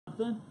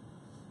something.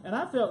 And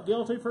I felt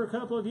guilty for a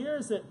couple of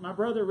years that my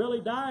brother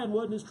really dying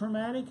wasn't as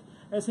traumatic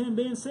as him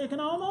being sick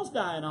and almost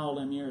dying all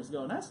them years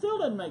ago. And that still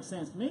doesn't make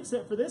sense to me,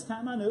 except for this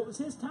time I knew it was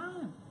his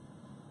time.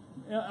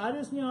 I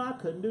just, I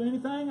couldn't do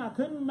anything. I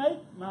couldn't make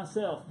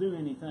myself do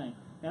anything.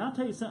 And I'll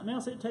tell you something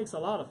else. It takes a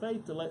lot of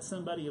faith to let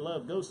somebody you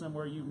love go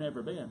somewhere you've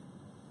never been.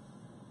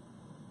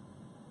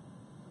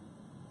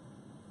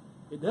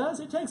 It does.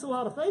 It takes a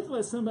lot of faith to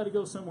let somebody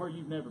go somewhere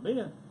you've never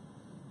been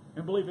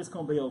and believe it's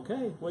going to be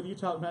okay. Whether you're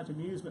talking about the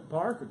amusement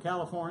park or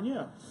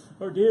California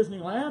or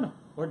Disneyland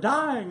or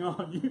dying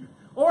on you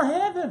or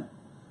heaven.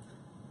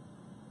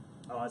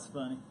 Oh, that's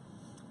funny.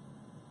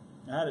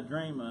 I had a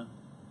dream a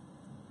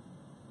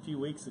few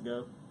weeks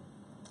ago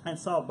and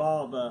saw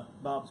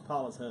Bob's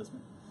Paula's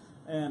husband.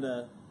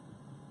 And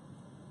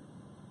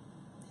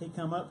he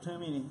come up to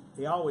me, and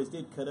he always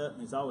did cut up,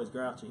 and he's always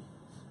grouchy.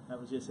 That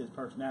was just his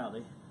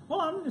personality.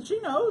 Well, she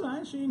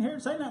knows. She ain't here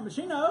to say nothing, but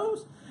she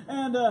knows.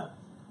 And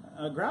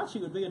grouchy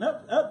would be an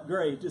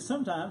upgrade just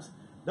sometimes.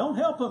 Don't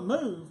help him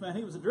move. Man,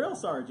 he was a drill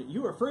sergeant.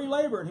 You were free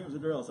labor, and he was a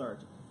drill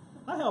sergeant.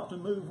 I helped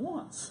him move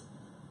once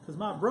because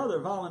my brother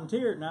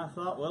volunteered, and I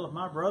thought, well, if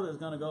my brother's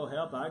going to go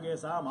help, I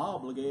guess I'm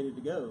obligated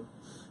to go.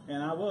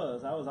 And I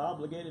was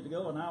obligated to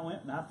go, and I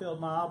went, and I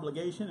filled my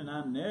obligation, and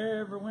I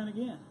never went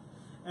again.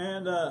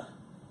 And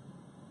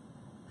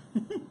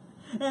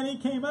and he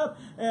came up,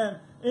 and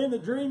in the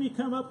dream he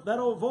come up with that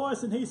old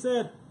voice, and he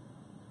said,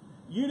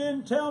 "You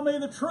didn't tell me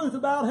the truth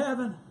about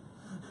heaven."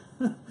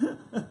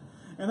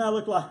 And I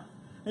looked like,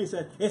 he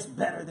said, "It's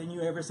better than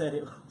you ever said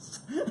it was."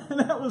 And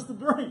that was the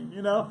dream,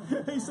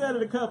 He said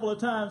it a couple of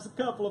times, a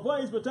couple of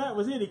ways, but that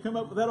was it. He come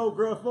up with that old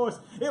gruff voice.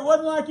 It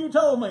wasn't like you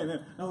told me. And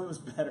then, no, it was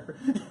better.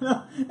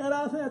 And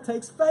I think it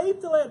takes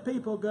faith to let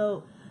people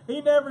go.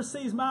 He never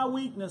sees my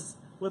weakness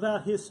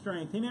without his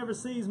strength. He never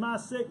sees my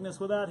sickness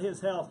without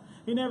his health.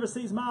 He never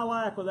sees my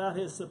lack without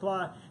his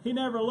supply. He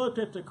never looked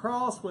at the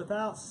cross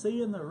without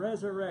seeing the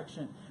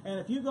resurrection. And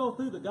if you go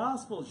through the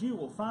Gospels, you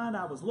will find,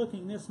 I was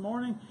looking this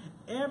morning,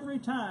 every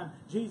time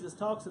Jesus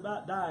talks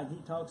about dying, he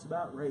talks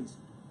about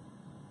raising.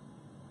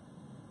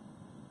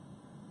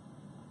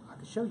 I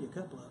could show you a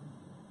couple of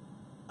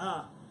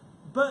them.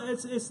 But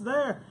it's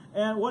there.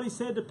 And what he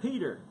said to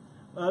Peter,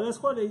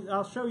 that's what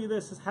I'll show you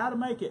this, is how to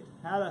make it,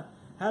 how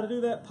to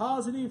do that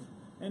positive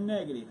and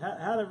negative,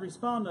 how to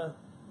respond to,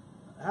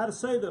 how to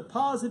say the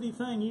positive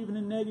thing even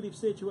in negative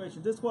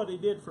situations. This is what he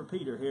did for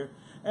Peter here.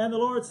 And the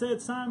Lord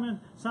said,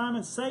 "Simon,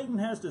 Simon, Satan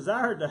has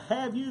desired to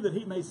have you that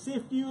he may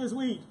sift you as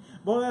wheat."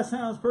 Boy, that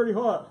sounds pretty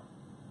what?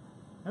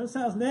 That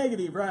sounds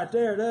negative right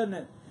there, doesn't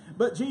it?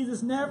 But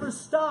Jesus never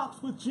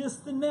stops with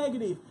just the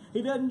negative.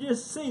 He doesn't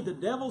just see the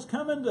devil's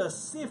coming to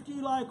sift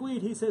you like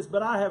wheat. He says,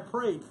 "But I have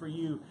prayed for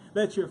you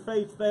that your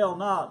faith fail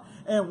not.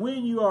 And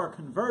when you are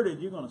converted,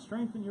 you're going to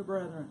strengthen your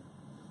brethren."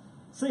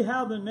 See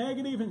how the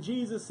negative, and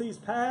Jesus sees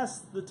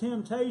past the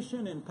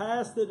temptation and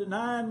past the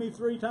denying me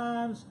 3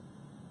 times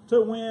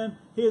to when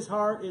his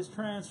heart is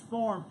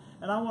transformed.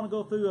 And I want to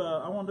go through,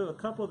 I want to do a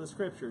couple of the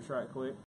scriptures right quick.